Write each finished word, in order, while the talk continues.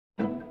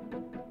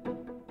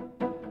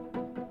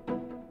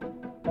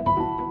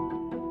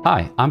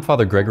Hi, I'm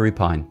Father Gregory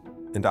Pine.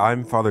 And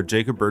I'm Father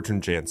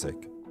Jacob-Bertrand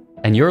Janczyk.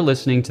 And you're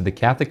listening to the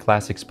Catholic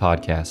Classics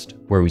podcast,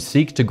 where we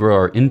seek to grow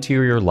our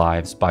interior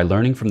lives by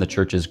learning from the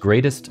Church's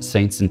greatest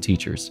saints and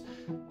teachers.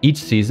 Each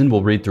season,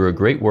 we'll read through a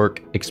great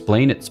work,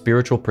 explain its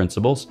spiritual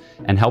principles,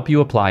 and help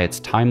you apply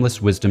its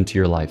timeless wisdom to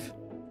your life.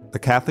 The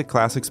Catholic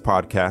Classics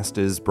podcast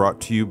is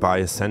brought to you by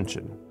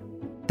Ascension.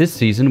 This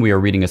season, we are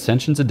reading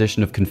Ascension's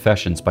edition of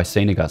Confessions by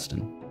St.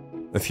 Augustine.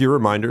 A few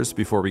reminders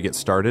before we get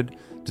started.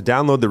 To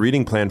download the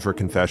reading plan for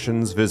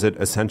Confessions, visit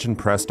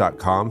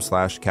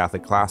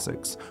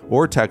ascensionpress.com/CatholicClassics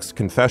or text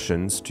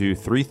Confessions to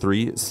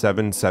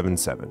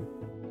 33777.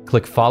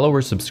 Click follow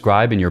or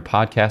subscribe in your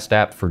podcast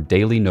app for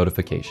daily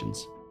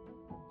notifications.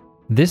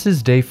 This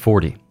is day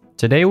 40.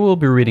 Today we'll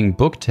be reading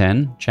Book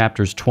 10,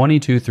 chapters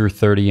 22 through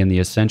 30 in the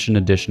Ascension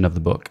edition of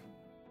the book.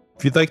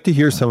 If you'd like to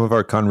hear some of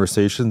our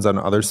conversations on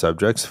other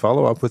subjects,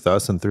 follow up with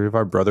us and three of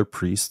our brother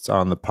priests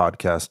on the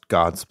podcast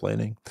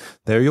Godsplaining.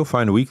 There you'll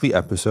find weekly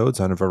episodes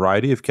on a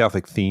variety of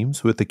Catholic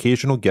themes with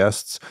occasional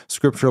guests,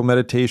 scriptural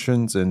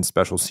meditations, and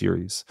special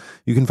series.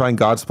 You can find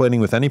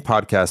Godsplaining with any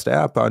podcast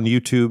app on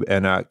YouTube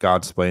and at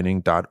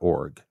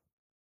godsplaining.org.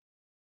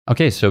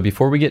 Okay, so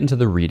before we get into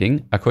the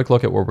reading, a quick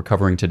look at what we're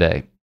covering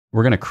today.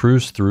 We're going to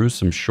cruise through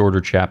some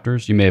shorter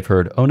chapters. You may have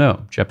heard, oh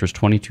no, chapters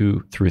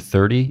 22 through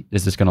 30,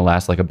 is this going to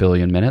last like a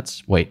billion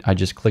minutes? Wait, I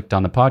just clicked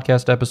on the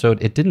podcast episode.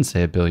 It didn't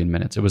say a billion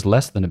minutes. It was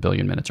less than a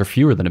billion minutes or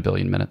fewer than a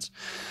billion minutes.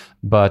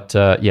 But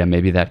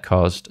maybe that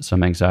caused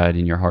some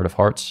anxiety in your heart of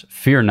hearts.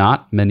 Fear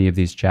not, many of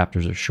these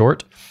chapters are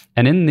short.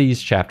 And in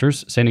these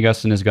chapters, St.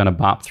 Augustine is going to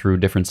bop through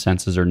different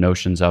senses or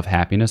notions of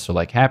happiness. So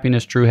like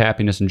happiness, true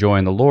happiness, and joy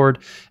in the Lord,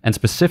 and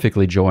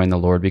specifically joy in the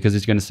Lord, because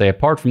he's going to say,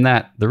 apart from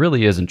that, there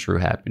really isn't true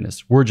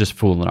happiness. We're just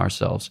fooling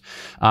ourselves.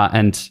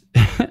 And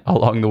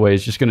along the way,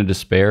 he's just going to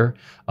despair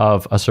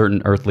of a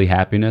certain earthly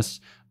happiness,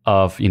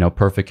 of,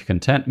 perfect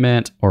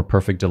contentment or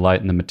perfect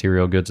delight in the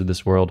material goods of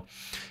this world.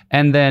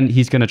 And then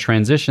he's going to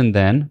transition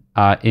then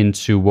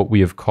into what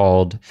we have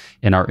called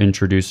in our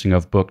introducing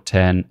of Book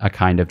 10, a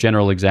kind of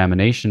general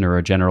examination or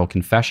a general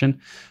confession.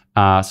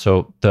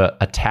 So the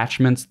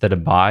attachments that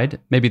abide,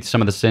 maybe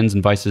some of the sins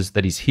and vices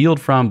that he's healed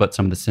from, but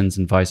some of the sins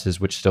and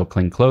vices which still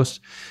cling close.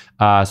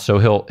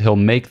 So he'll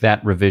make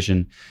that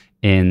revision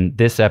in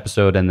this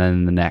episode and then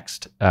in the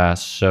next.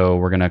 So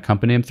we're going to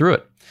accompany him through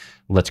it.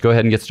 Let's go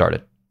ahead and get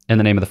started. In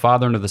the name of the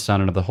Father, and of the Son,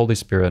 and of the Holy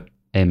Spirit.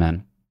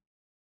 Amen.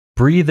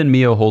 Breathe in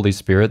me, O Holy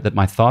Spirit, that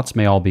my thoughts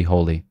may all be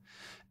holy.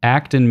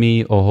 Act in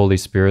me, O Holy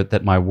Spirit,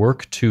 that my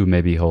work too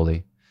may be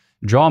holy.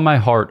 Draw my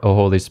heart, O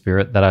Holy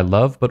Spirit, that I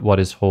love but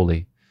what is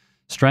holy.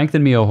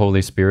 Strengthen me, O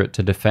Holy Spirit,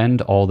 to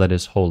defend all that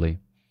is holy.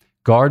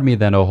 Guard me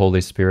then, O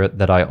Holy Spirit,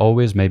 that I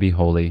always may be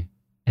holy.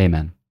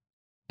 Amen.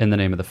 In the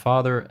name of the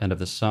Father, and of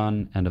the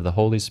Son, and of the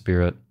Holy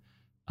Spirit.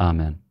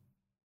 Amen.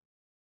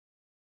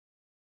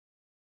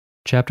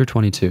 Chapter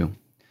 22.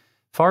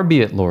 Far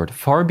be it, Lord,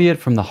 far be it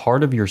from the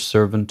heart of your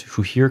servant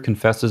who here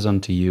confesses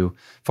unto you,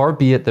 far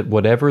be it that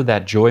whatever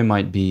that joy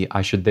might be,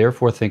 I should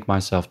therefore think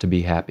myself to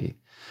be happy.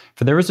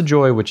 For there is a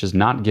joy which is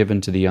not given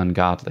to the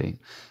ungodly,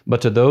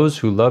 but to those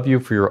who love you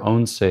for your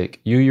own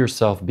sake, you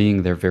yourself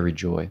being their very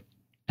joy.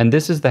 And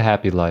this is the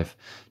happy life,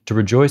 to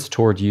rejoice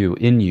toward you,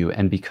 in you,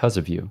 and because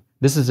of you.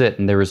 This is it,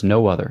 and there is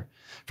no other.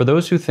 For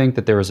those who think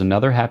that there is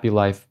another happy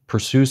life,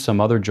 pursue some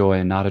other joy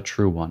and not a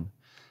true one.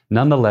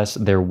 Nonetheless,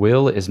 their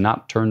will is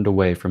not turned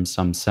away from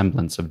some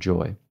semblance of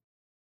joy.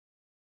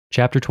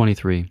 Chapter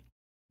 23.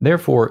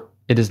 Therefore,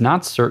 it is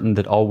not certain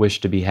that all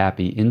wish to be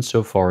happy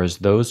insofar as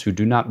those who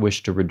do not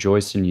wish to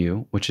rejoice in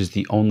you, which is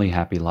the only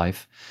happy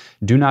life,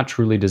 do not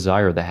truly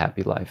desire the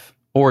happy life.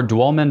 Or do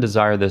all men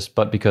desire this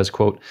but because,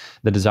 quote,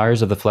 the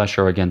desires of the flesh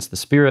are against the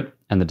spirit,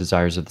 and the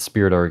desires of the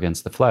spirit are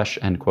against the flesh,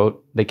 end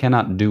quote, they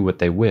cannot do what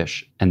they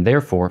wish, and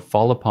therefore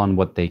fall upon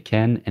what they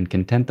can and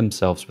content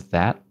themselves with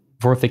that?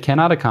 For if they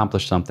cannot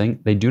accomplish something,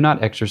 they do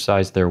not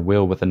exercise their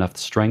will with enough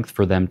strength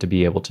for them to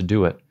be able to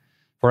do it.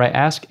 For I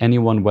ask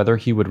anyone whether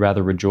he would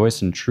rather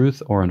rejoice in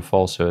truth or in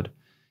falsehood.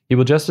 He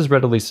will just as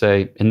readily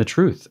say, in the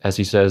truth, as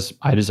he says,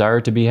 I desire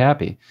to be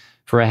happy.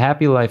 For a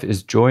happy life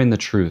is joy in the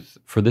truth,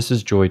 for this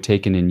is joy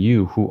taken in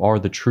you who are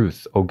the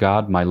truth, O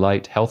God, my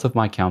light, health of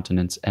my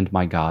countenance, and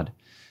my God.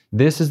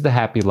 This is the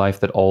happy life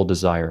that all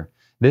desire.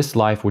 This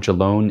life which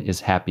alone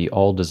is happy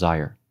all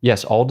desire.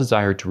 Yes, all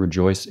desire to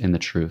rejoice in the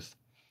truth.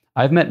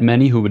 I have met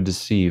many who would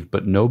deceive,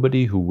 but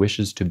nobody who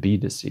wishes to be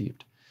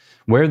deceived.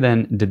 Where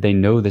then did they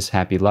know this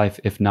happy life,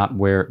 if not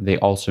where they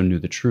also knew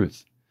the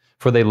truth?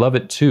 For they love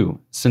it too,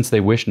 since they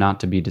wish not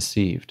to be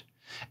deceived.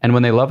 And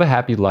when they love a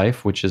happy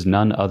life, which is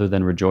none other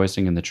than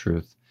rejoicing in the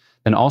truth,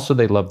 then also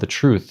they love the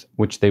truth,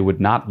 which they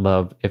would not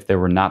love if there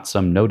were not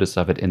some notice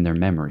of it in their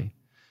memory.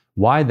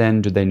 Why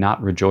then do they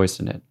not rejoice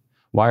in it?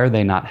 Why are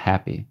they not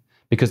happy?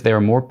 Because they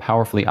are more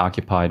powerfully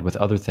occupied with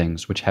other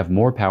things which have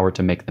more power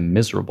to make them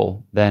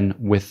miserable than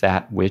with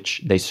that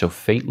which they so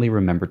faintly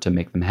remember to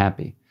make them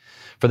happy.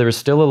 For there is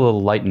still a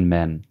little light in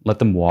men. Let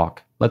them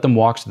walk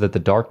so that the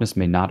darkness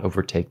may not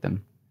overtake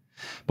them.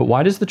 But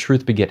why does the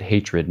truth beget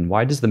hatred, and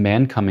why does the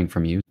man coming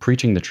from you,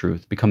 preaching the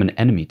truth, become an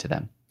enemy to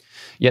them?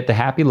 Yet the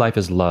happy life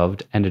is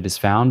loved, and it is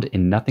found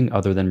in nothing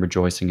other than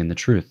rejoicing in the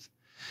truth.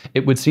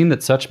 It would seem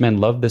that such men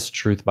love this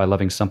truth by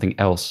loving something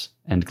else,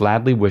 and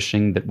gladly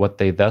wishing that what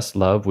they thus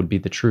love would be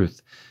the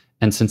truth.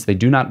 And since they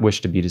do not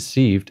wish to be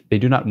deceived, they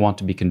do not want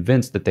to be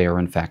convinced that they are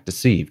in fact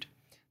deceived.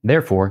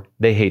 Therefore,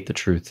 they hate the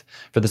truth,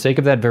 for the sake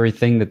of that very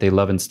thing that they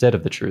love instead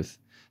of the truth.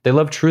 They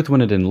love truth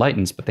when it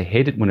enlightens, but they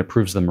hate it when it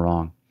proves them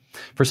wrong.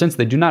 For since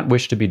they do not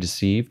wish to be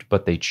deceived,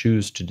 but they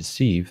choose to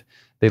deceive,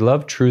 they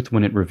love truth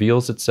when it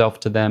reveals itself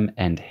to them,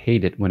 and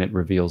hate it when it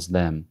reveals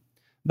them.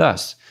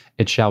 Thus,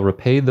 it shall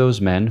repay those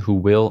men who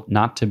will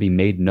not to be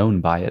made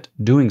known by it,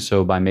 doing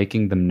so by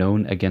making them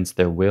known against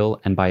their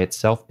will, and by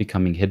itself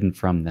becoming hidden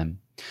from them.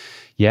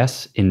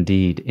 Yes,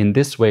 indeed, in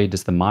this way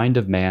does the mind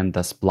of man,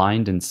 thus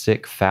blind and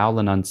sick, foul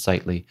and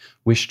unsightly,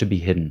 wish to be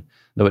hidden,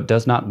 though it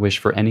does not wish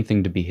for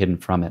anything to be hidden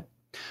from it.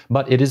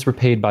 But it is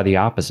repaid by the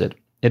opposite.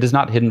 It is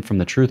not hidden from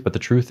the truth, but the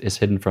truth is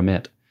hidden from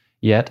it.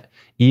 Yet,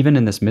 even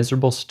in this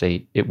miserable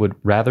state, it would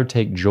rather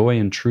take joy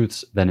in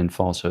truths than in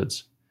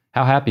falsehoods.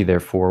 How happy,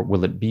 therefore,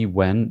 will it be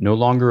when, no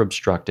longer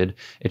obstructed,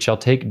 it shall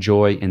take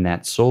joy in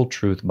that sole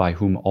truth by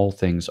whom all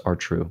things are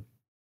true.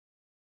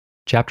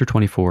 Chapter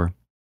 24.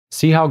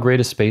 See how great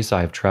a space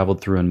I have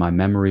traveled through in my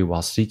memory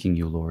while seeking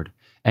you, Lord.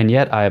 And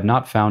yet I have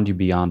not found you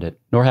beyond it,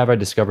 nor have I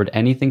discovered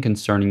anything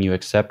concerning you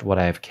except what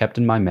I have kept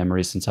in my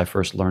memory since I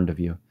first learned of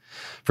you.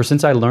 For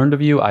since I learned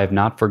of you, I have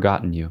not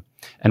forgotten you.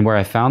 And where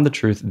I found the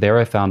truth, there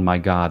I found my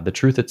God, the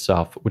truth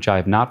itself, which I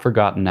have not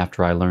forgotten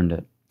after I learned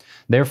it.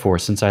 Therefore,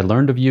 since I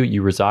learned of you,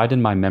 you reside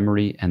in my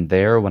memory, and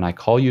there, when I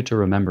call you to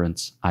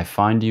remembrance, I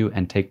find you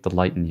and take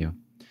delight in you.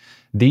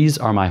 These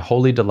are my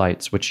holy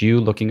delights, which you,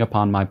 looking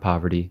upon my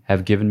poverty,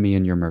 have given me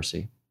in your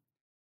mercy.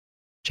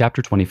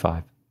 Chapter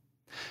 25.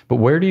 But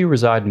where do you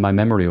reside in my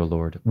memory, O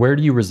Lord? Where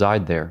do you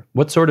reside there?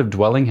 What sort of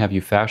dwelling have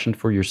you fashioned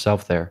for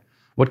yourself there?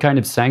 What kind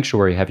of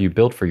sanctuary have you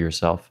built for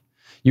yourself?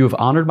 You have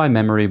honored my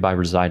memory by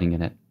residing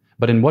in it.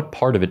 But in what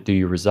part of it do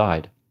you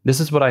reside? This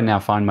is what I now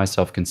find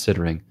myself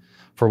considering.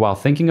 For while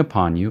thinking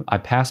upon you, I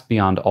passed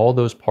beyond all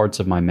those parts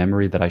of my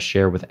memory that I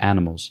share with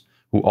animals,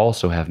 who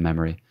also have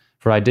memory,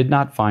 for I did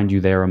not find you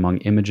there among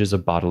images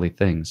of bodily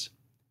things.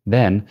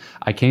 Then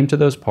I came to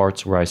those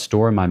parts where I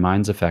store my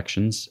mind's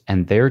affections,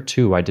 and there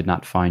too I did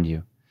not find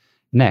you.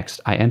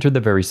 Next, I entered the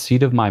very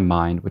seat of my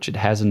mind, which it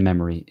has in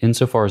memory,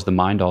 insofar as the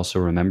mind also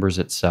remembers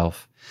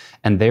itself,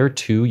 and there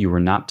too you were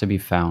not to be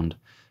found.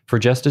 For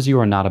just as you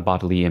are not a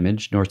bodily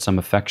image, nor some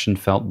affection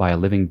felt by a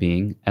living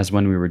being, as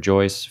when we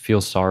rejoice,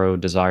 feel sorrow,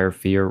 desire,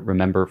 fear,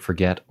 remember,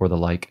 forget, or the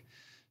like,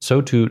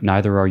 so too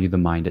neither are you the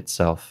mind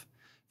itself.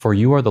 For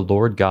you are the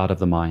Lord God of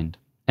the mind.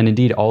 And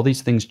indeed all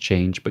these things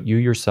change, but you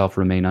yourself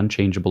remain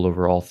unchangeable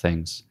over all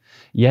things.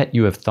 Yet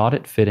you have thought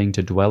it fitting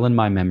to dwell in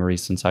my memory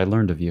since I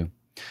learned of you.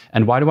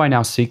 And why do I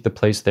now seek the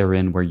place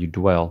therein where you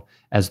dwell,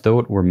 as though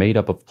it were made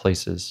up of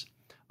places?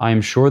 I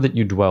am sure that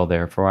you dwell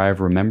there, for I have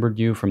remembered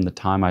you from the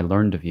time I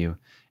learned of you,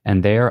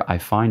 and there I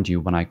find you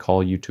when I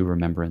call you to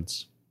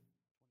remembrance.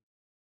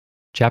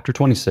 Chapter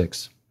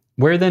 26.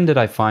 Where then did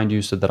I find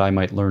you so that I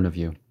might learn of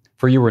you?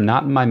 For you were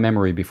not in my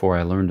memory before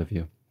I learned of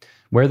you.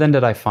 Where then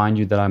did I find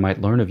you that I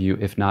might learn of you,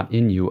 if not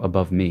in you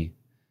above me?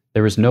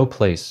 There is no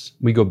place.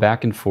 We go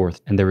back and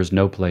forth, and there is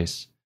no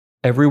place.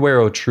 Everywhere,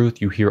 O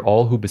truth, you hear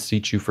all who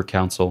beseech you for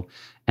counsel,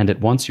 and at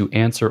once you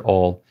answer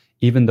all,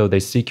 even though they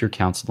seek your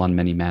counsel on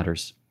many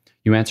matters.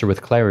 You answer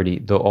with clarity,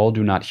 though all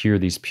do not hear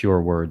these pure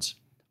words.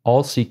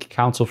 All seek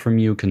counsel from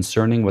you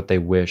concerning what they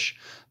wish,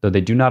 though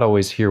they do not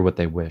always hear what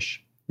they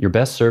wish. Your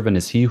best servant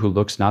is he who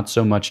looks not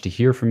so much to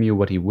hear from you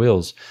what he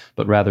wills,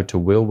 but rather to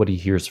will what he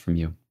hears from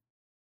you.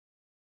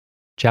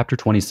 Chapter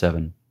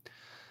 27.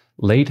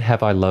 Late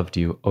have I loved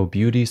you, O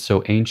beauty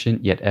so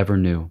ancient yet ever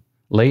new.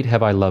 Late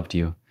have I loved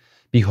you.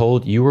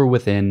 Behold, you were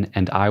within,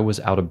 and I was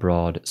out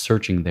abroad,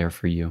 searching there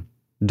for you.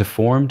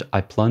 Deformed,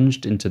 I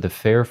plunged into the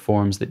fair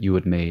forms that you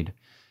had made.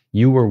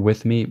 You were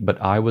with me, but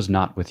I was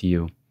not with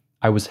you.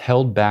 I was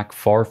held back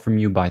far from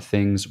you by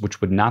things which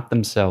would not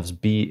themselves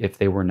be if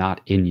they were not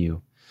in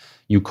you.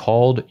 You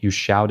called, you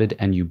shouted,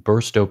 and you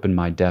burst open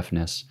my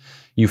deafness.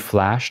 You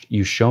flashed,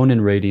 you shone in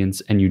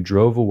radiance, and you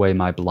drove away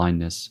my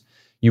blindness.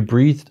 You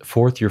breathed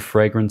forth your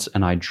fragrance,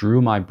 and I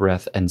drew my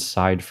breath and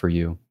sighed for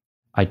you.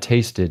 I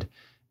tasted,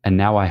 and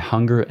now I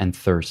hunger and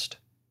thirst.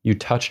 You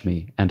touched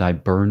me, and I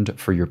burned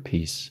for your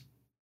peace.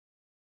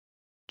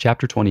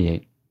 Chapter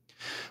 28.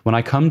 When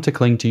I come to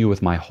cling to you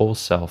with my whole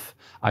self,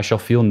 I shall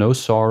feel no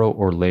sorrow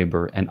or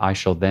labor, and I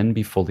shall then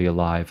be fully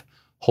alive,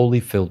 wholly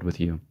filled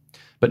with you.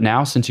 But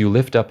now, since you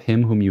lift up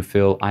him whom you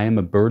fill, I am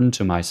a burden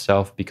to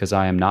myself because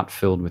I am not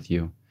filled with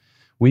you.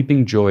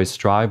 Weeping joys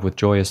strive with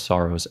joyous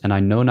sorrows, and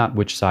I know not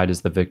which side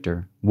is the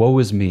victor. Woe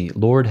is me!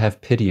 Lord,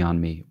 have pity on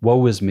me!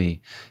 Woe is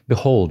me!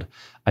 Behold,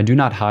 I do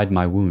not hide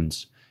my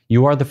wounds.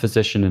 You are the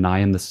physician, and I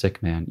am the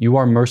sick man. You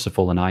are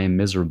merciful, and I am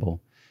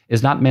miserable.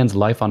 Is not man's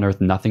life on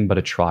earth nothing but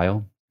a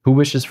trial? Who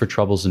wishes for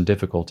troubles and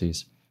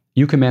difficulties?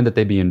 You command that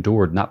they be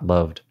endured, not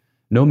loved.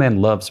 No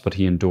man loves, but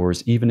he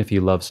endures, even if he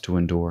loves to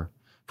endure.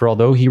 For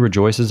although he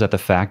rejoices at the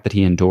fact that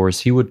he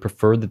endures, he would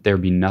prefer that there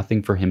be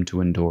nothing for him to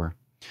endure.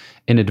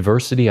 In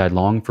adversity I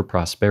long for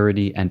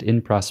prosperity, and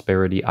in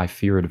prosperity I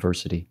fear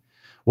adversity.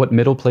 What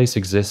middle place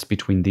exists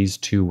between these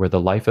two where the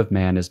life of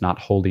man is not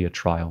wholly a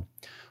trial?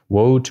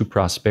 Woe to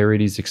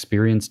prosperities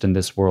experienced in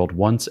this world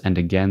once and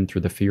again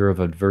through the fear of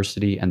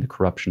adversity and the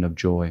corruption of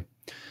joy.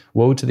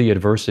 Woe to the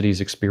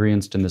adversities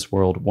experienced in this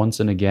world once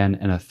and again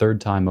and a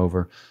third time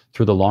over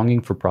through the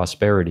longing for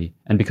prosperity,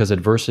 and because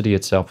adversity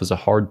itself is a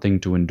hard thing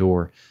to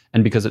endure,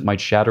 and because it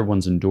might shatter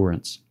one's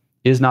endurance.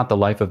 Is not the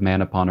life of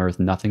man upon earth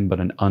nothing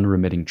but an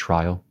unremitting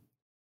trial?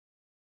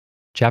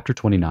 Chapter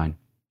 29.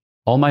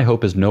 All my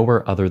hope is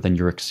nowhere other than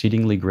your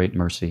exceedingly great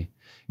mercy.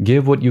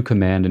 Give what you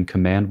command and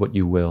command what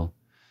you will.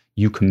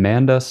 You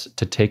command us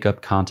to take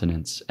up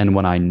continence, and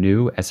when I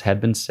knew, as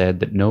had been said,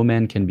 that no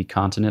man can be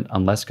continent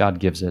unless God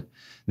gives it,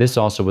 this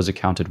also was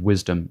accounted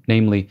wisdom,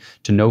 namely,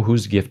 to know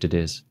whose gift it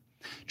is.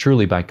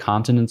 Truly, by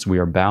continence we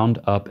are bound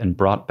up and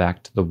brought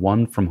back to the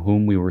one from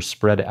whom we were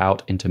spread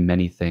out into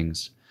many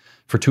things.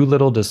 For too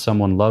little does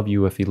someone love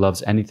you if he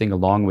loves anything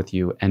along with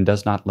you and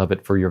does not love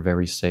it for your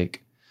very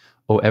sake.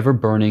 O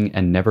ever-burning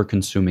and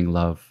never-consuming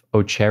love,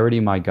 O charity,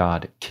 my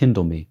God,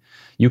 kindle me.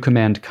 You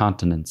command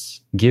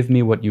continence. Give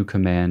me what you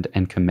command,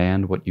 and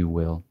command what you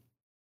will.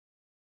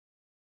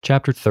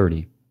 Chapter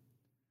 30.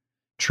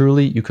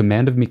 Truly, you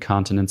command of me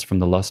continence from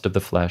the lust of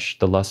the flesh,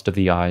 the lust of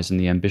the eyes, and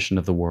the ambition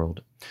of the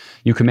world.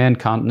 You command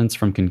continence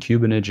from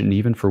concubinage, and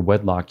even for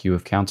wedlock you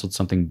have counseled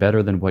something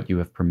better than what you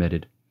have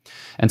permitted.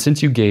 And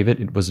since you gave it,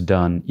 it was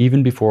done,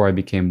 even before I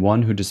became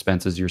one who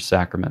dispenses your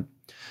sacrament.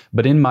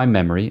 But in my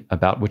memory,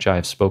 about which I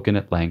have spoken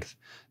at length,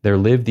 there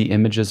live the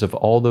images of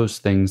all those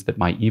things that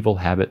my evil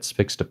habits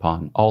fixed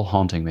upon, all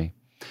haunting me.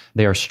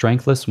 They are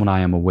strengthless when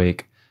I am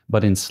awake,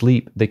 but in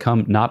sleep they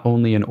come not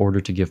only in order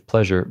to give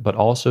pleasure, but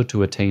also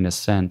to attain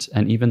assent,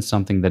 and even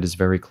something that is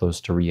very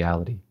close to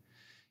reality.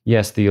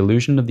 Yes, the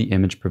illusion of the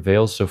image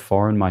prevails so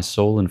far in my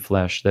soul and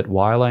flesh that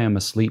while I am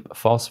asleep,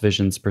 false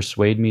visions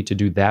persuade me to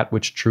do that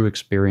which true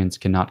experience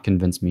cannot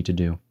convince me to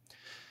do.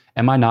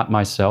 Am I not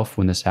myself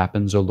when this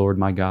happens, O Lord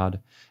my God?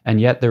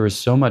 And yet there is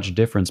so much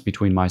difference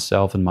between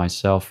myself and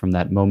myself from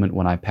that moment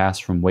when I pass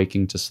from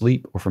waking to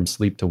sleep or from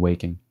sleep to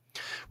waking.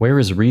 Where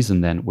is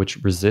reason, then,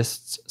 which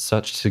resists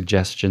such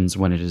suggestions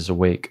when it is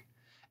awake?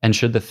 And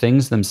should the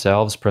things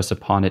themselves press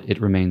upon it, it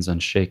remains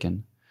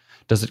unshaken.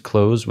 Does it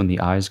close when the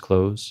eyes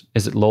close?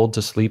 Is it lulled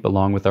to sleep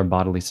along with our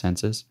bodily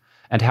senses?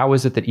 And how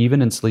is it that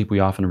even in sleep we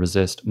often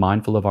resist,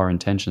 mindful of our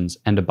intentions,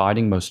 and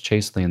abiding most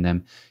chastely in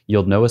them,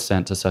 yield no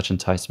assent to such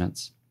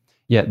enticements?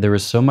 Yet there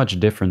is so much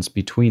difference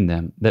between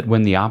them that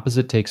when the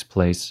opposite takes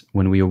place,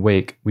 when we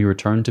awake, we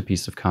return to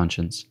peace of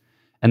conscience.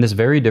 And this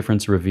very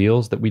difference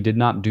reveals that we did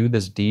not do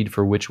this deed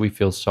for which we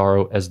feel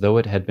sorrow as though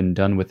it had been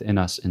done within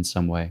us in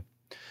some way.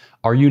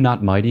 Are you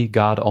not mighty,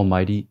 God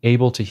Almighty,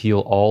 able to heal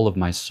all of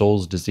my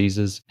soul's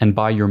diseases, and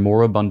by your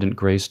more abundant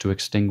grace to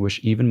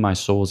extinguish even my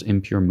soul's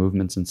impure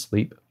movements in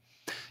sleep?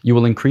 You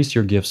will increase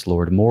your gifts,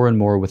 Lord, more and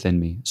more within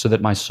me, so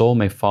that my soul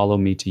may follow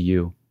me to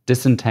you,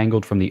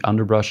 disentangled from the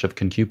underbrush of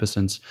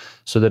concupiscence,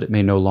 so that it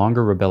may no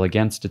longer rebel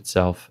against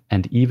itself,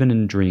 and even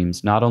in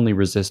dreams not only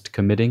resist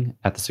committing,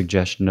 at the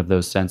suggestion of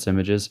those sense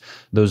images,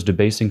 those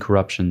debasing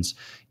corruptions,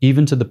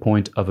 even to the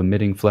point of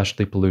emitting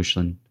fleshly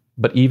pollution,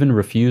 but even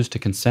refuse to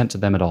consent to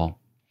them at all.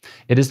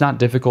 It is not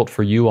difficult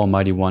for you,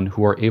 Almighty One,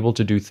 who are able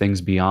to do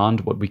things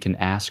beyond what we can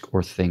ask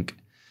or think,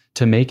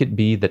 to make it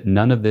be that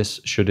none of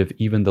this should have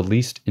even the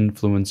least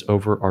influence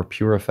over our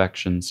pure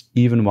affections,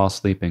 even while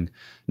sleeping,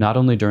 not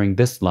only during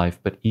this life,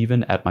 but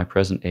even at my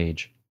present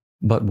age.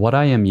 But what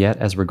I am yet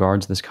as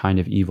regards this kind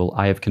of evil,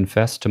 I have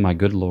confessed to my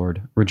good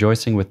Lord,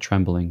 rejoicing with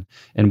trembling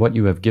in what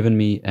you have given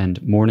me, and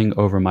mourning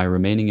over my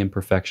remaining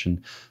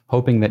imperfection,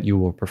 hoping that you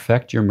will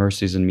perfect your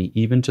mercies in me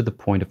even to the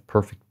point of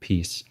perfect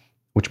peace,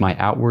 which my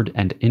outward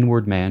and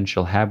inward man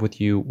shall have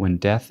with you when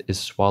death is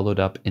swallowed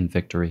up in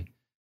victory.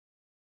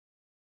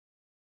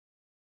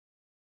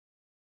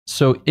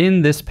 So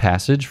in this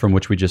passage from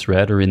which we just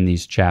read, or in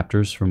these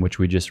chapters from which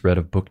we just read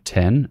of Book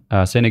 10,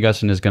 St.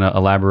 Augustine is going to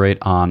elaborate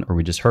on, or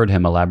we just heard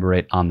him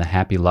elaborate on, the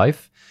happy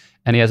life.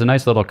 And he has a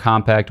nice little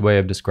compact way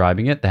of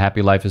describing it. The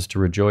happy life is to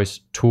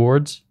rejoice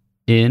towards,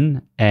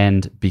 in,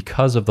 and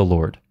because of the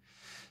Lord.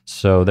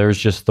 So there's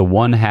just the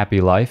one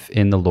happy life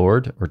in the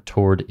Lord, or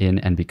toward, in,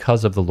 and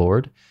because of the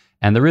Lord,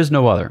 and there is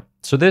no other.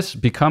 So this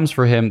becomes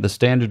for him the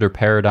standard or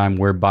paradigm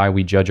whereby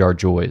we judge our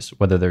joys,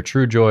 whether they're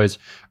true joys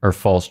or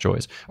false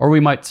joys. Or we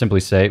might simply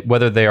say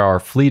whether they are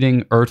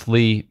fleeting,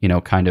 earthly,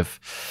 kind of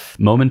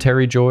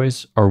momentary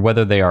joys, or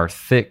whether they are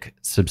thick,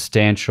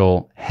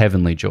 substantial,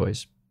 heavenly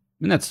joys.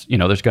 And that's,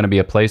 there's going to be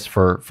a place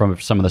for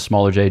some of the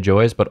smaller j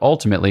joys, but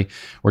ultimately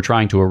we're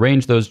trying to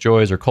arrange those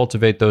joys or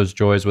cultivate those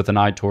joys with an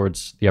eye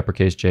towards the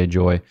uppercase J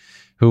joy,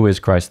 who is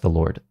Christ the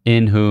Lord,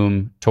 in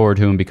whom, toward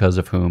whom, because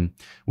of whom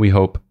we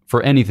hope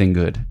for anything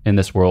good in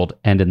this world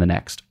and in the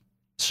next.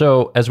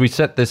 So as we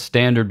set this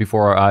standard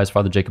before our eyes,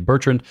 Father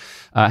Jacob-Bertrand,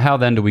 how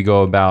then do we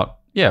go about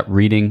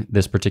reading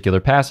this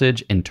particular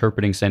passage,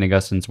 interpreting St.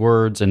 Augustine's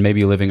words, and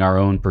maybe living our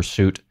own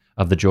pursuit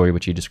of the joy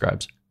which he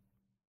describes?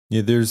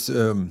 Yeah, there's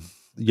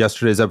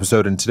yesterday's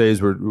episode and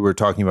today's, we're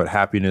talking about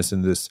happiness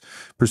and this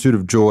pursuit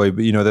of joy,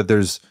 but that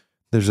there's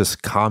this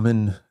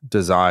common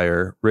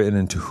desire written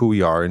into who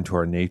we are, into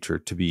our nature,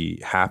 to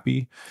be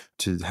happy,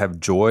 to have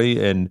joy.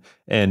 And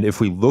if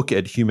we look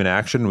at human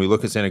action, we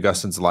look at St.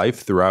 Augustine's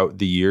life throughout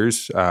the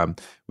years,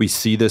 we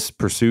see this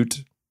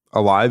pursuit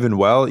alive and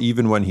well,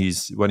 even when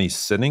he's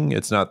sinning.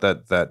 It's not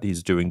that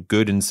he's doing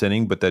good in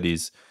sinning, but that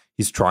he's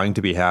trying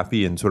to be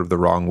happy in sort of the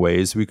wrong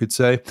ways, we could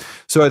say.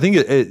 So I think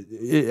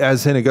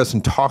as St.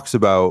 Augustine talks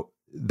about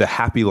the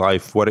happy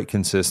life, what it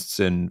consists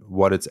in,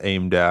 what it's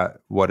aimed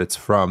at, what it's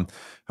from,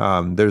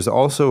 there's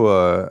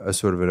also a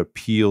sort of an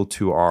appeal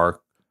to I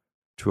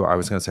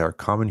was going to say our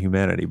common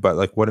humanity, but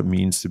like what it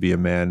means to be a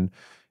man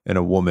and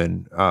a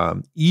woman,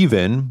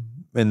 even,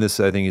 and this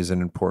I think is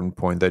an important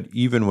point, that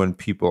even when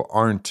people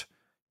aren't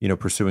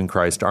pursuing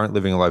Christ, aren't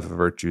living a life of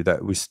virtue,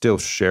 that we still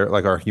share,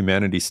 like our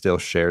humanity still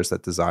shares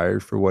that desire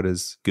for what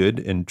is good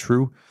and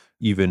true,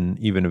 even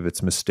if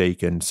it's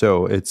mistaken.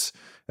 So it's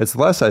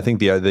less, I think,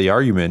 the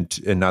argument,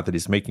 and not that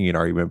he's making an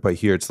argument, but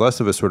here it's less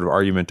of a sort of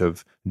argument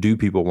of, do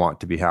people want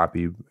to be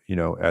happy,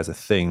 as a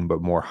thing,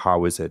 but more,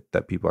 how is it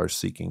that people are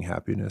seeking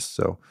happiness?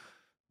 So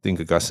I think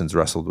Augustine's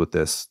wrestled with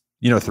this,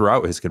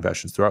 throughout his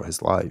confessions, throughout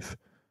his life.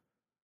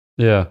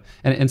 Yeah.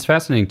 And it's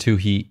fascinating too.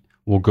 He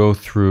will go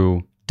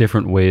through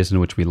different ways in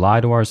which we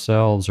lie to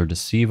ourselves or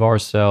deceive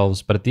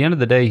ourselves. But at the end of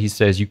the day, he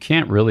says you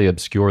can't really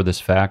obscure this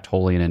fact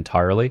wholly and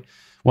entirely.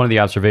 One of the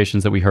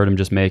observations that we heard him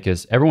just make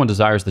is everyone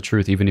desires the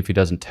truth, even if he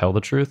doesn't tell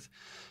the truth.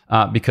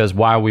 Because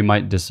while we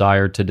might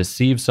desire to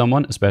deceive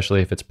someone,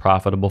 especially if it's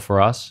profitable for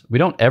us, we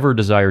don't ever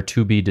desire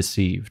to be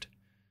deceived.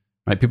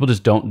 Right? People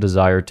just don't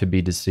desire to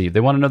be deceived. They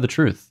want to know the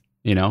truth.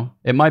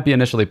 It might be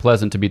initially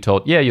pleasant to be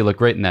told, yeah, you look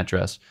great in that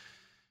dress.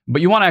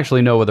 But you want to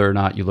actually know whether or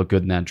not you look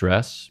good in that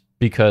dress,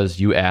 because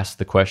you asked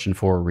the question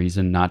for a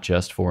reason, not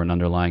just for an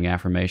underlying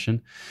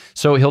affirmation.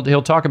 So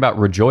he'll talk about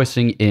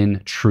rejoicing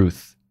in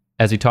truth.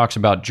 As he talks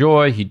about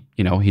joy,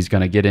 he's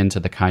going to get into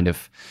the kind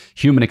of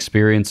human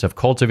experience of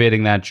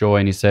cultivating that joy,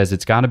 and he says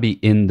it's got to be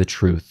in the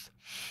truth.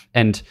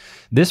 And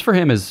this for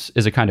him is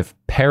a kind of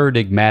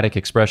paradigmatic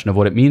expression of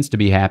what it means to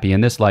be happy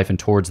in this life and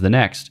towards the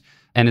next.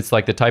 And it's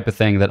like the type of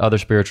thing that other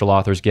spiritual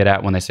authors get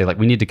at when they say, like,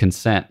 we need to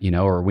consent,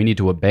 or we need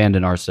to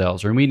abandon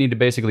ourselves, or we need to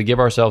basically give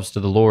ourselves to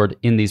the Lord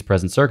in these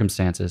present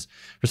circumstances.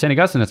 For St.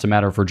 Augustine, it's a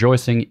matter of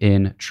rejoicing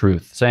in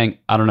truth, saying,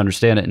 I don't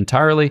understand it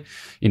entirely.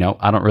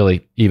 I don't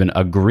really even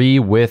agree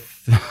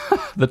with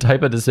the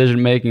type of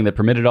decision-making that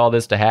permitted all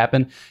this to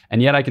happen.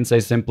 And yet I can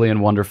say simply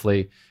and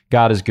wonderfully,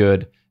 God is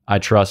good. I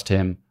trust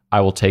him.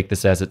 I will take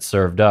this as it's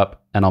served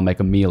up, and I'll make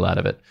a meal out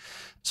of it.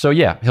 So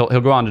yeah, he'll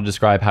go on to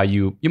describe how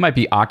you might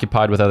be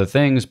occupied with other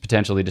things,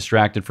 potentially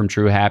distracted from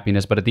true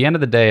happiness, but at the end of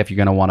the day, if you're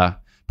going to want to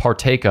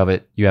partake of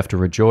it, you have to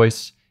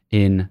rejoice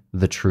in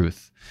the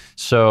truth.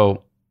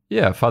 So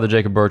yeah, Father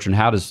Jacob-Bertrand,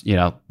 how does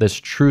this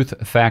truth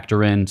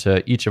factor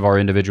into each of our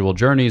individual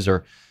journeys,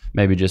 or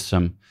maybe just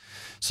some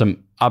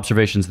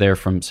observations there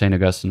from St.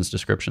 Augustine's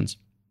descriptions?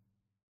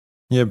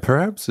 Yeah,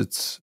 perhaps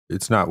it's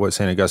not what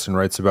St. Augustine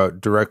writes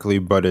about directly,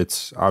 but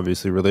it's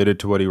obviously related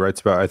to what he writes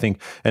about, I think.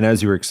 And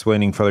as you were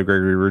explaining, Father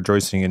Gregory,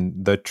 rejoicing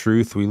in the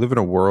truth, we live in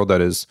a world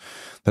that is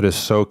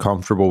so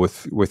comfortable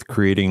with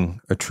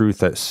creating a truth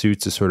that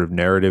suits a sort of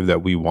narrative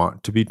that we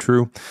want to be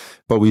true.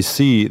 But we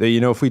see that,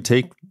 if we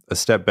take a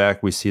step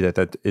back, we see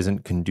that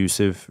isn't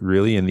conducive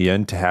really in the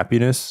end to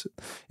happiness.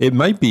 It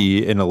might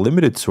be in a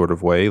limited sort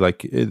of way.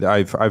 Like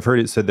I've heard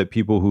it said that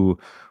people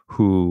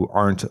who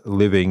aren't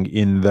living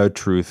in the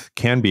truth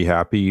can be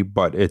happy,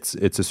 but it's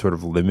a sort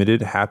of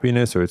limited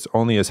happiness, or it's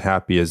only as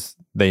happy as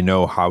they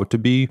know how to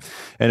be.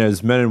 And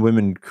as men and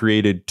women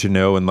created to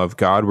know and love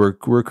God,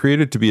 we're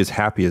created to be as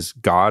happy as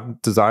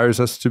God desires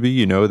us to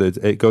be. That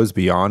it goes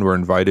beyond. We're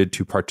invited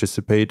to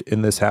participate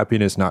in this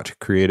happiness, not to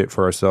create it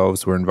for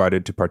ourselves. We're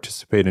invited to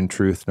participate in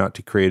truth, not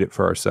to create it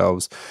for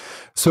ourselves.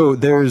 So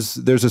there's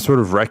a sort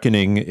of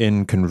reckoning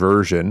in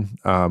conversion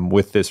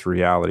with this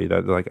reality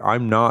that, like,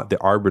 I'm not the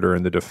arbiter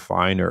and the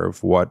definer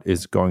of what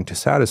is going to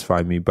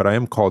satisfy me, but I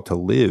am called to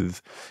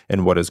live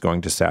in what is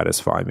going to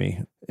satisfy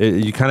me.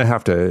 You kind of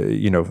have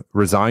to,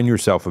 resign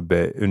yourself a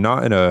bit,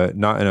 not in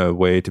a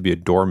way to be a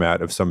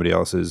doormat of somebody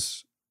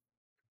else's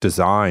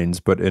designs,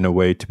 but in a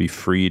way to be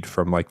freed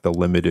from like the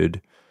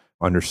limited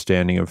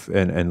understanding of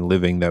and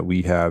living that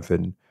we have.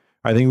 And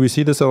I think we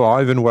see this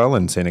alive and well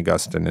in St.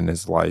 Augustine in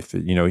his life.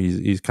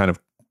 He's kind of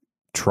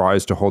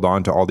tries to hold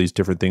on to all these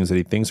different things that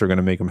he thinks are going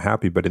to make him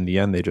happy, but in the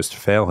end, they just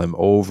fail him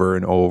over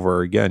and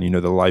over again.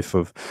 The life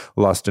of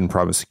lust and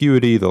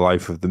promiscuity, the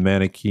life of the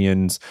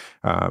Manichaeans,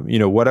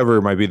 whatever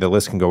it might be, the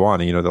list can go on.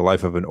 The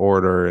life of an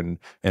orator and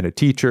a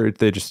teacher,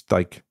 they just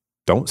like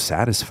don't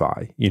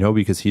satisfy,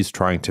 because he's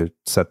trying to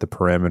set the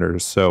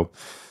parameters. So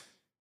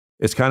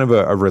it's kind of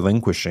a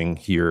relinquishing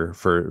here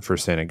for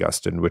St.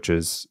 Augustine, which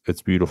it's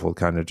beautiful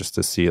kind of just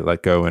to see it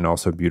let go, and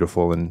also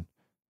beautiful and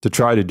to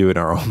try to do it in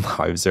our own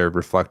lives there,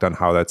 reflect on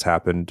how that's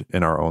happened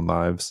in our own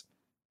lives.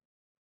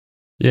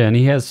 Yeah, and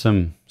he has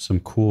some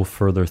cool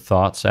further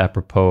thoughts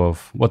apropos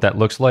of what that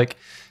looks like.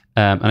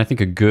 And I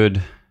think a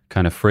good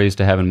kind of phrase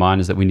to have in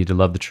mind is that we need to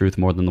love the truth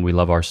more than we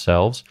love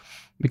ourselves.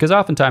 Because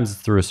oftentimes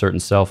it's through a certain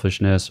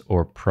selfishness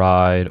or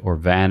pride or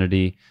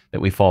vanity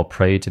that we fall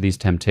prey to these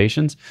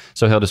temptations.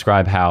 So he'll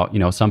describe how,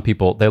 some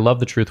people, they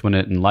love the truth when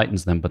it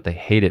enlightens them, but they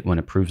hate it when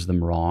it proves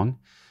them wrong.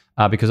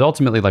 Because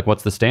ultimately,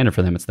 what's the standard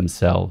for them? It's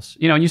themselves.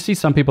 And you see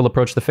some people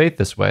approach the faith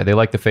this way. They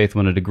like the faith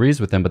when it agrees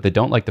with them, but they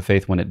don't like the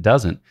faith when it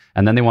doesn't.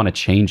 And then they want to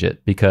change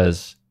it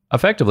because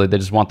effectively they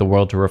just want the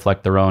world to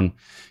reflect their own,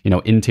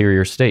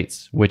 interior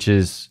states, which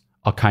is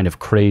a kind of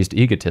crazed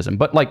egotism.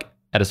 But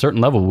at a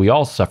certain level, we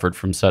all suffered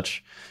from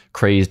such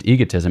crazed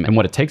egotism. And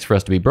what it takes for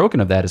us to be broken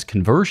of that is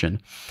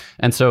conversion.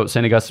 And so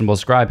St. Augustine will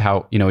describe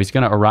how, he's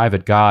going to arrive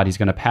at God. He's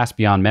going to pass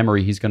beyond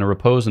memory. He's going to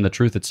repose in the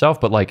truth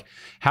itself. But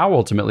how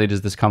ultimately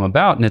does this come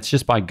about? And it's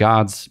just by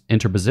God's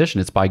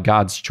interposition. It's by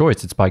God's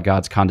choice. It's by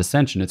God's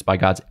condescension. It's by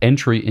God's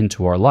entry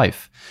into our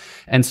life.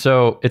 And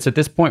so it's at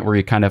this point where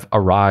he kind of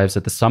arrives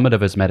at the summit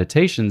of his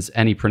meditations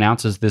and he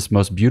pronounces this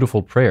most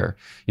beautiful prayer.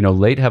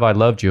 Late have I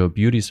loved you, a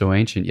beauty so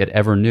ancient, yet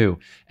ever new.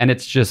 And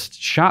it's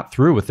just shot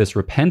through with this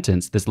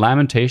repentance, this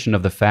lamentation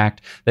of the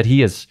fact that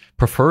he has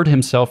preferred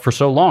himself for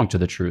so long to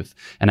the truth.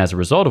 And as a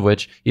result of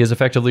which, he has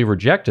effectively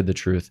rejected the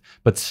truth.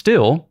 But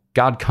still,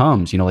 God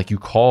comes, you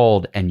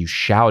called and you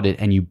shouted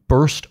and you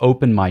burst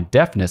open my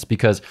deafness,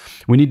 because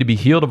we need to be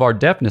healed of our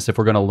deafness if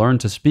we're going to learn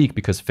to speak,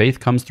 because faith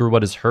comes through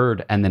what is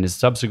heard and then is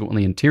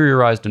subsequently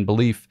interiorized in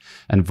belief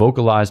and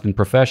vocalized in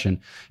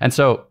profession. And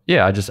so,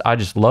 I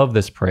just love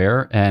this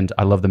prayer, and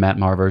I love the Matt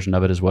Maher version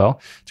of it as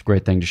well. It's a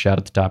great thing to shout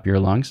at the top of your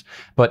lungs,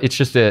 but it's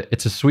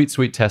a sweet,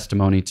 sweet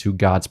testimony to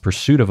God's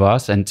pursuit of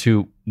us and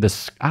to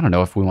this, I don't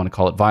know if we want to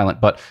call it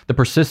violent, but the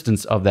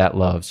persistence of that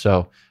love.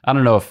 So I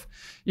don't know if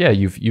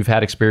you've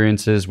had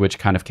experiences which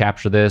kind of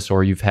capture this,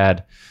 or you've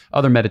had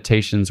other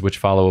meditations which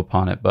follow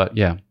upon it. But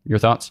your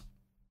thoughts?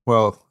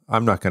 Well,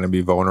 I'm not going to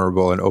be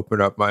vulnerable and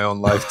open up my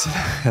own life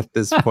at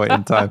this point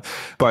in time.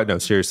 But no,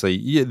 seriously,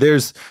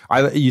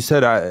 you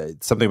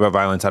said something about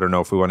violence. I don't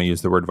know if we want to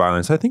use the word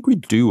violence. I think we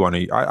do want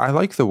to. I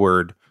like the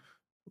word.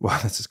 Well,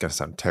 this is going to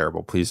sound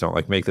terrible. Please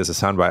don't make this a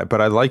soundbite.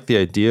 But I like the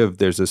idea of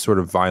there's a sort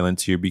of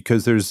violence here,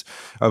 because there's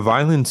a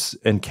violence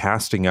in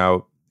casting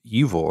out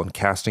evil and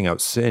casting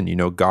out sin.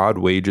 God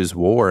wages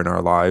war in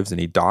our lives and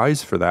he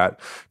dies for that,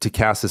 to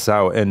cast us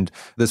out. And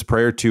this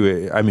prayer too,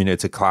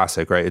 it's a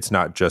classic, right? It's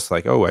not just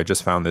I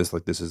just found this.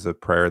 This is a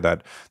prayer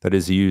that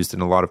is used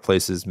in a lot of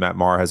places. Matt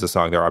Maher has a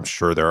song there. I'm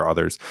sure there are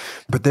others.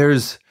 But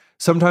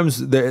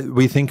sometimes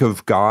we think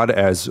of God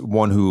as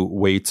one who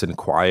waits in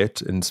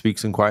quiet and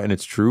speaks in quiet, and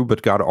it's true.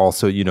 But God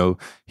also,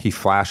 he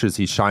flashes,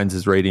 he shines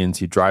his radiance,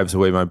 he drives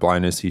away my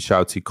blindness, he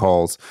shouts, he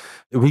calls.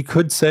 We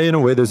could say in a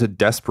way there's a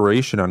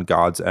desperation on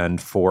God's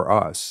end for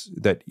us,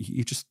 that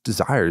he just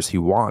desires, he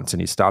wants,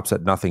 and he stops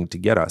at nothing to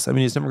get us.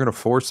 He's never going to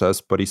force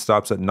us, but he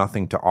stops at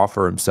nothing to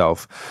offer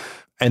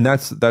himself. And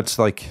that's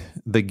like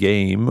the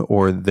game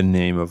or the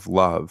name of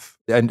love.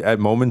 And at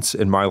moments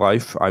in my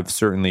life, I've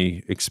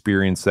certainly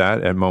experienced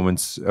that, at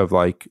moments of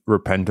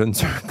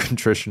repentance or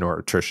contrition or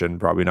attrition,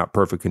 probably not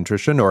perfect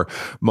contrition, or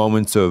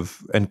moments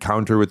of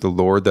encounter with the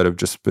Lord that have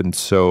just been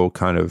so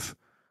kind of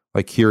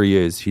here he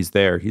is, he's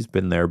there, he's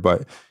been there,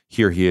 but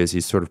here he is,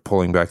 he's sort of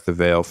pulling back the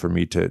veil for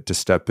me to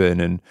step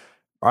in. And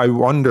I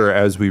wonder,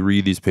 as we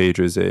read these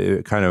pages,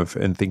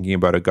 and thinking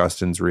about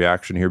Augustine's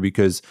reaction here,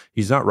 because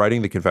he's not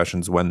writing the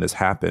Confessions when this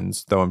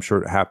happens, though I'm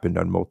sure it happened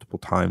on multiple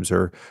times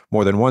or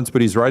more than once,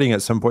 but he's writing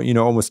at some point,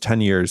 almost 10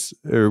 years,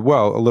 or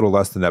a little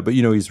less than that, but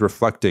he's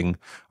reflecting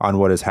on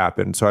what has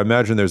happened. So I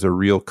imagine there's a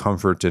real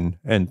comfort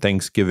and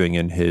thanksgiving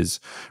in his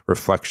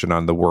reflection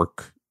on the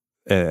work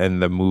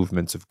and the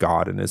movements of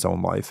God in his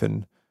own life.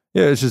 And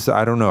it's just,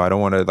 I don't know, I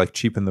don't want to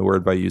cheapen the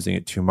word by using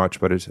it too much,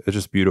 but it's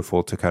just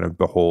beautiful to kind of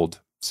behold.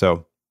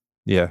 So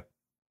yeah.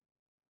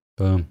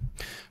 Boom.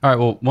 All right.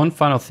 Well, one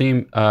final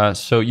theme.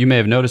 So you may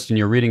have noticed in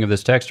your reading of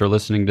this text or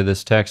listening to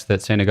this text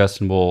that St.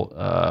 Augustine will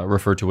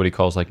refer to what he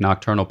calls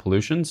nocturnal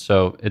pollutions.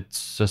 So it's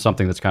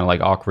something that's kind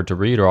of awkward to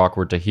read or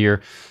awkward to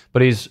hear.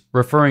 But he's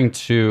referring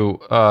to,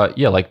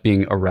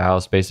 being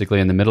aroused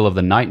basically in the middle of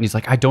the night. And he's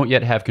I don't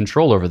yet have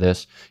control over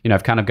this.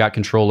 I've kind of got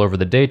control over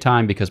the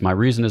daytime because my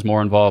reason is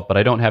more involved, but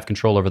I don't have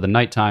control over the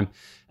nighttime.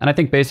 And I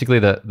think basically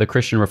the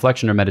Christian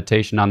reflection or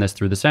meditation on this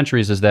through the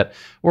centuries is that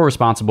we're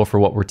responsible for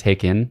what we're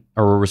taking,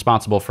 or we're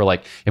responsible for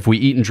if we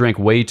eat and drink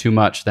way too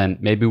much, then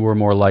maybe we're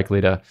more likely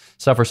to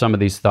suffer some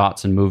of these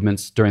thoughts and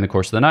movements during the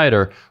course of the night,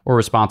 or we're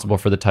responsible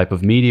for the type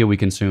of media we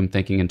consume,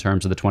 thinking in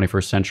terms of the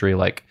 21st century,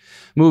 like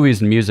movies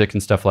and music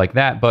and stuff like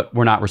that, but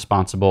we're not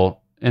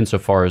responsible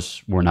insofar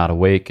as we're not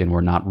awake and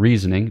we're not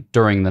reasoning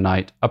during the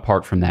night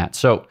apart from that.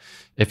 So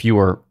if you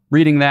were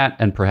reading that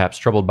and perhaps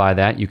troubled by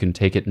that, you can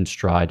take it in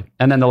stride.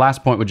 And then the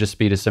last point would just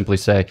be to simply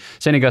say,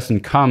 St. Augustine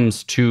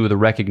comes to the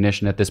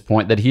recognition at this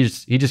point that he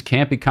just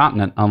can't be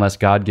continent unless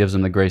God gives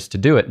him the grace to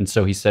do it. And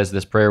so he says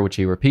this prayer, which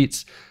he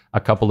repeats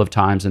a couple of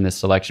times in this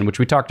selection, which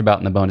we talked about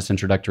in the bonus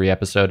introductory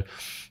episode.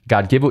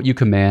 God, give what you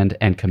command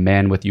and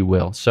command what you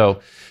will. So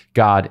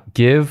God,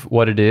 give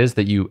what it is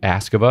that you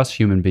ask of us,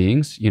 human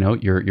beings,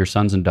 your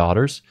sons and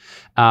daughters,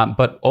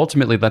 but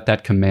ultimately let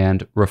that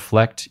command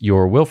reflect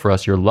your will for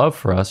us, your love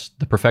for us,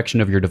 the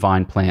perfection of your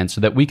divine plan,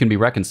 so that we can be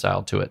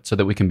reconciled to it, so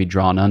that we can be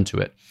drawn unto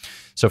it.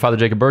 So Father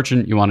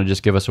Jacob-Bertrand, you want to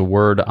just give us a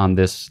word on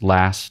this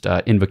last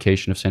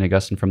invocation of St.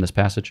 Augustine from this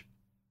passage?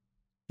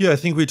 Yeah, I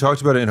think we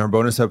talked about it in our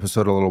bonus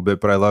episode a little bit,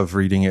 but I love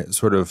reading it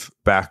sort of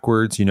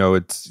backwards.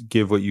 It's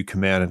give what you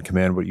command and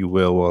command what you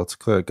will. Well, it's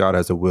clear God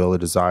has a will, a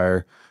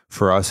desire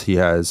for us. He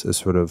has a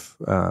sort of,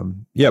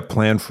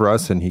 plan for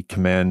us, and he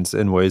commands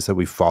in ways that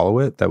we follow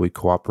it, that we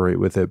cooperate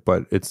with it.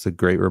 But it's a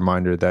great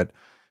reminder that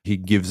he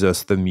gives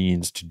us the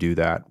means to do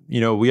that.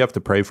 We have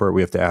to pray for it.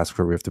 We have to ask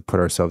for it. We have to put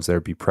ourselves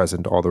there, be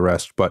present, all the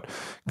rest. But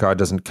God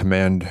doesn't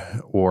command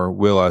or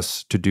will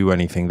us to do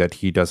anything that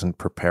he doesn't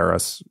prepare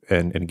us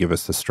and give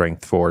us the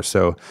strength for.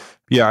 So,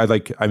 yeah,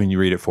 you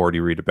read it forward,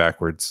 you read it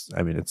backwards.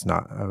 It's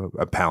not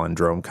a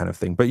palindrome kind of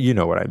thing, but you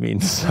know what I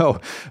mean.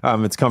 So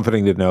it's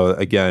comforting to know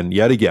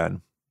yet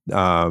again,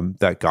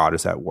 that God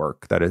is at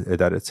work, that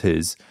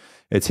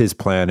it's his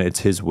plan, it's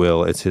his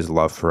will, it's his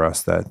love for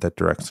us that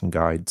directs and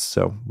guides.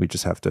 So we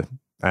just have to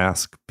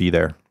ask, be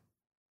there.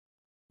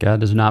 God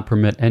does not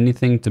permit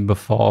anything to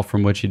befall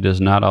from which he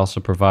does not also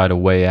provide a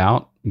way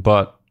out,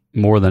 but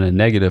more than a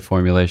negative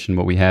formulation,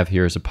 what we have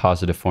here is a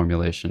positive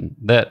formulation,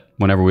 that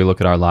whenever we look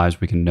at our lives,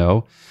 we can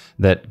know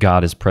that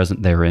God is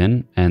present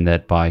therein, and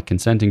that by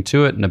consenting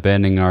to it and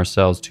abandoning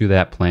ourselves to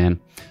that plan,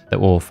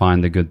 that we'll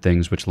find the good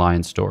things which lie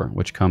in store,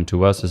 which come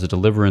to us as a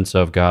deliverance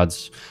of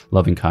God's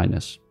loving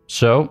kindness.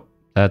 So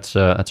that's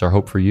our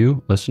hope for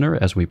you, listener,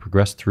 as we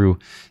progress through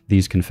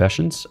these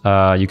confessions.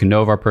 You can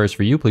know of our prayers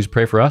for you. Please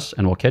pray for us,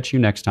 and we'll catch you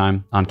next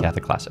time on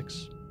Catholic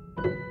Classics.